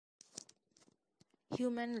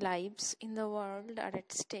Human lives in the world are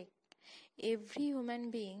at stake. Every human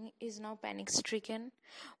being is now panic stricken.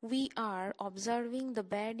 We are observing the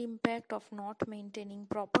bad impact of not maintaining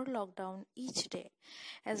proper lockdown each day.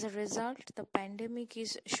 As a result, the pandemic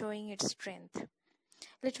is showing its strength.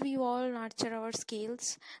 Let we all nurture our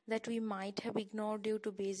skills that we might have ignored due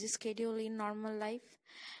to busy schedule in normal life.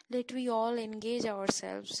 Let we all engage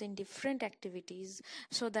ourselves in different activities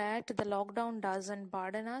so that the lockdown doesn't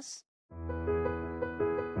burden us.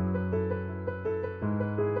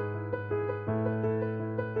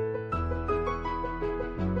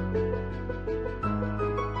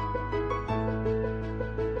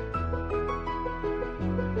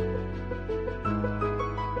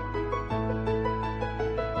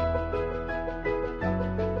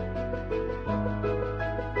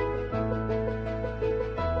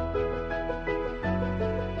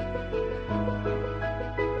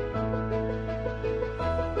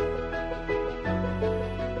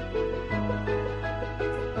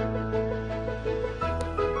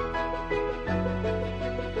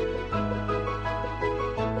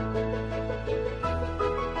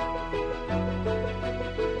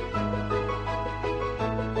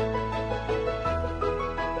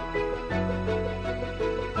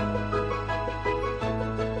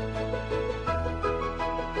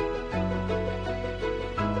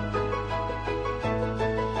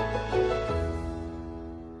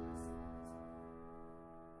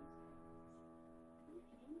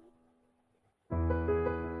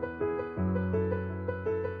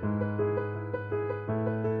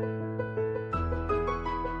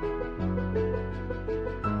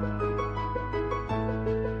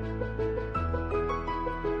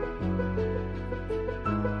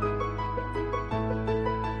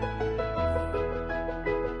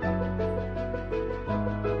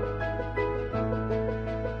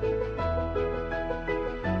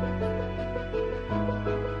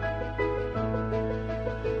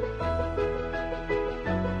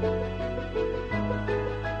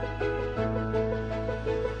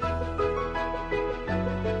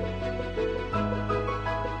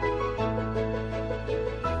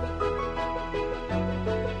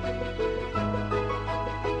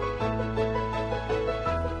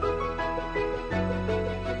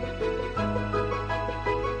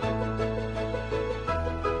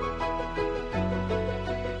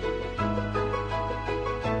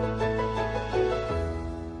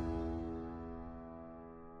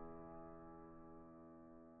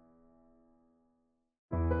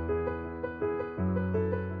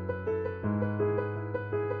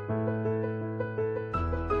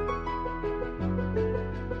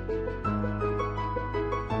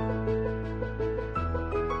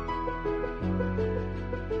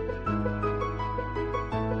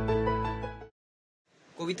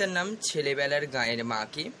 কবিতার নাম ছেলেবেলার গাঁয়ের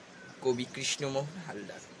মাকে, কবি কৃষ্ণমোহন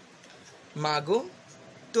হালদার। মা গো,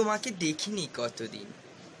 তোমাকে দেখিনি কতদিন,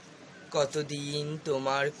 কতদিন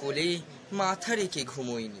তোমার কোলে মাথা রেখে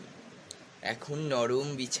ঘুমোইনি। এখন নরম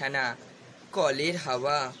বিছানা, কলের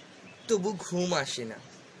হাওয়া, তবু ঘুম আসে না।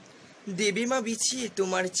 দেবে মা বিছিয়ে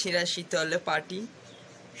তোমার ছেঁড়া শীতল পাটি,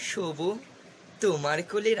 শোবো তোমার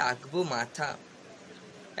কোলে রাখবো মাথা।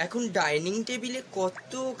 এখন ডাইনিং টেবিলে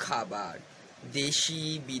কত খাবার, দেশি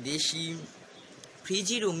বিদেশি,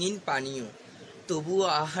 ফ্রিজে রঙিন পানীয়, তবুও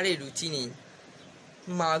আহারে রুচি নেই।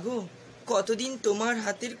 মা গো, কতদিন তোমার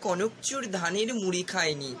হাতের কনকচুর ধানের মুড়ি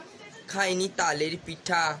খাইনি, খাইনি তালের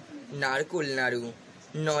পিঠা, নারকোল নাড়ু,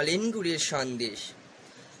 নলেন গুড়ের সন্দেশ।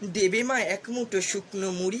 দেবে মা এক মুঠো শুকনো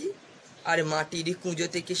মুড়ি আর মাটির কুঁজো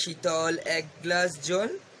থেকে শীতল এক গ্লাস জল,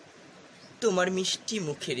 তোমার মিষ্টি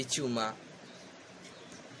মুখের চুমা।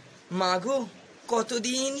 মা গো,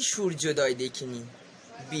 কতদিন সূর্যোদয় দেখিনি,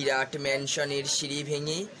 বিরাট ম্যানশনের সিঁড়ি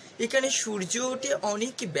ভেঙে এখানে সূর্য ওঠে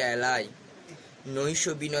অনেক বেলায়। নৈশ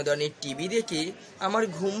বিনোদনের টিভি দেখে আমার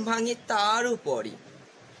ঘুম ভাঙে তারও পরে।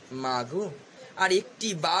 মা গো, আর একটি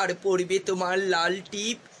বার পড়বে তোমার লাল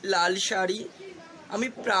টিপ, লাল শাড়ি, আমি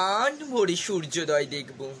প্রাণ ভরে সূর্যোদয়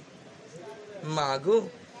দেখব। মা গো,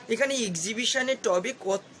 এখানে এক্সিবিশনে টবে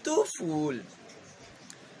কত ফুল,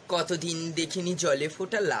 কতদিন দেখিনি জলে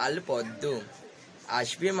ফোটা লাল পদ্ম।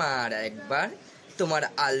 আসবে মা আর একবার তোমার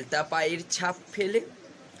আলতা পায়ের ছাপ ফেলে,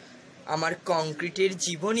 আমার কংক্রিটের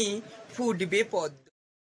জীবনে ফুটবে পদ্ম।